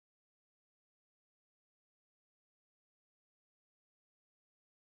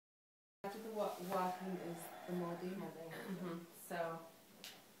after the walking is the molding. So,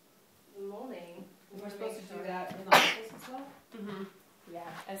 the molding, we're supposed to do that in the office as well? Yeah,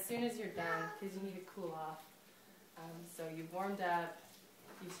 as soon as you're done, because you need to cool off. So you've warmed up,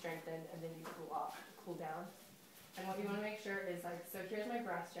 you've strengthened, and then you cool down. And what you want to make sure is like, so here's my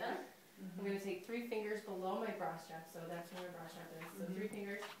bra strap. I'm going to take 3 fingers below my bra strap, so that's where my bra strap is. So 3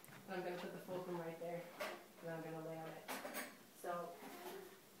 fingers, and I'm going to put the fulcrum right there, and then I'm going to lay on it. So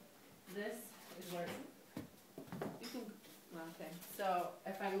this is where, You can, well, okay. so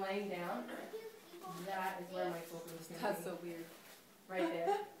if I'm laying down, that is where my fulcrum is going to be. That's so weird. Right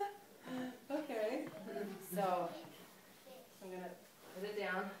there. Okay. So I'm going to put it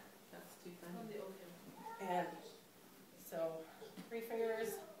down. That's too funny. And so 3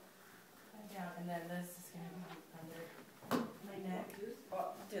 fingers down, and then this is going to be under my neck.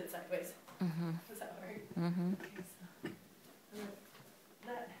 Oh, do it sideways. Does that work? Okay, so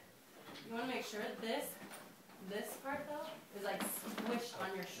that, you want to make sure this part though is like squished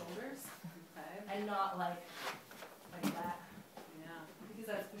on your shoulders, and not like that. Yeah. Because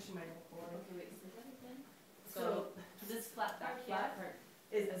that's pushing my neck forward. Okay, wait, say that again. So this flat part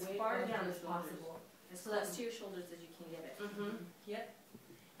is as far down as possible. So that's to your shoulders as you can get it. Yep.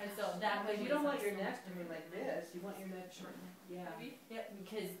 And so that way you don't want your neck to be like this. You want your neck short. Yeah. Yep,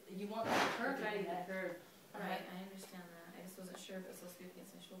 because you want the curve to be that curve. Right, I understand that. I just wasn't sure if it was supposed to be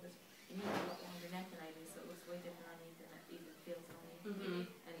against my shoulders. And you have a lot longer neck than I do, so it looks way different on you than it even feels on me.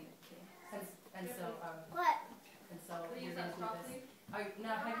 Anyway, okay. And so you're going to do this.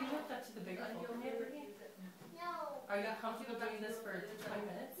 Now, have you looked up to the bigger fulcrum yet? No. Are you comfortable doing this for 20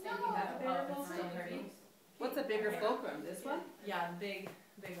 minutes? No. You have a bigger fulcrum. What's a bigger fulcrum? This one? Yeah, big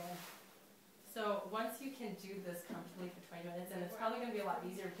one. So once you can do this comfortably for 20 minutes, and it's probably going to be a lot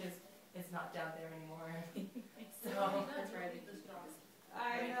easier because it's not down there anymore. So that's right.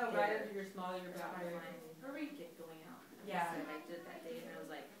 I know, right under your small, your back. Hurry, get going out. Yeah. I did that day, and I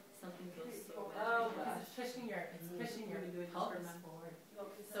was like, something goes so bad. Oh, because it's pushing your pelvis forward.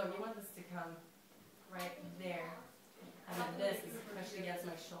 So you want this to come right there, and then this is pushed against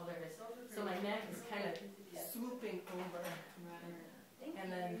my shoulders. So my neck is kind of swooping over. And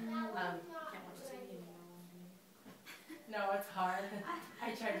then, no, it's hard.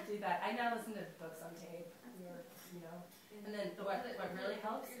 I try to do that. I now listen to books on tape, you know. And then what really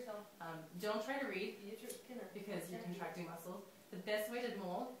helps, don't try to read because you're contracting muscles. The best way to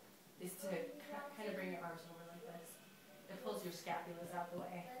mold is to kind of bring your arms over like this. It pulls your scapulas out the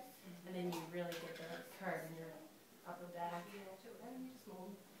way. And then you really get the curve in your upper back. And you just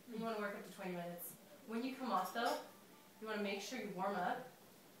mold. You want to work up to 20 minutes. When you come off though, you want to make sure you warm up.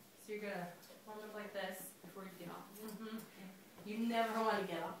 So you're going to warm up like this before you get off. You never want to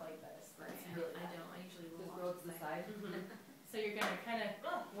get off like this. Right. Really I don't. I usually will roll to the side. So you're going to kind of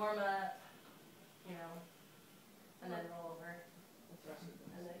warm up, you know, and then roll over.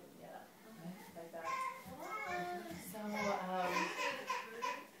 And then, yeah, like that. So,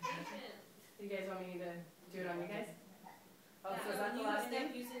 you guys want me to do it on you guys? Oh, so is that the last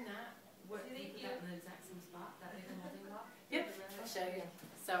thing? Using that, what, do you put that in the exact same spot, that big molding block? Yep, I'll show you.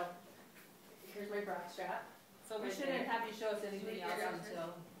 So, here's my bra strap. So we shouldn't have you show us anything else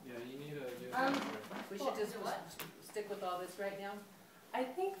until... Yeah, you need a... we should just stick with all this right now? I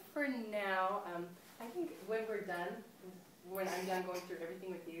think for now, I think when we're done, when I'm done going through everything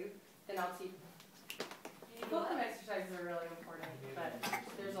with you, then I'll teach. Fulcrum exercises are really important, but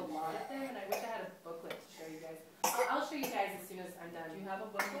there's a lot of them, and I wish I had a booklet to show you guys. I'll show you guys as soon as I'm done. Do you have a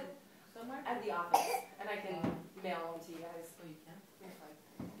booklet somewhere? At the office, and I can mail them to you guys. Oh, you can? If I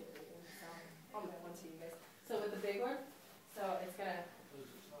get it in, so I'll mail one to you guys. So with the big one, so it's gonna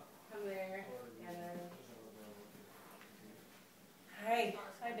come there, and then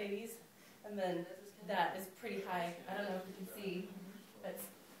hi babies, and then that is pretty high. I don't know if you can see, but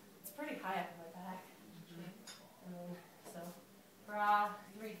it's pretty high up in my back. And then so bra,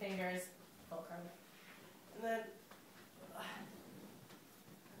 3 fingers, fulcrum, and then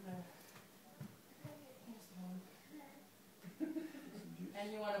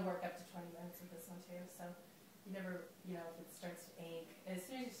and you want to work up to 20 minutes with this one too. So you never, you know, if it starts to ache, as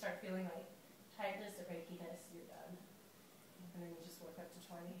soon as you start feeling like tightness or achiness, you're done. And then you just work up to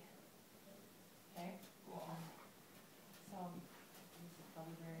 20. Okay? Cool. So,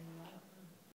 Probably very low.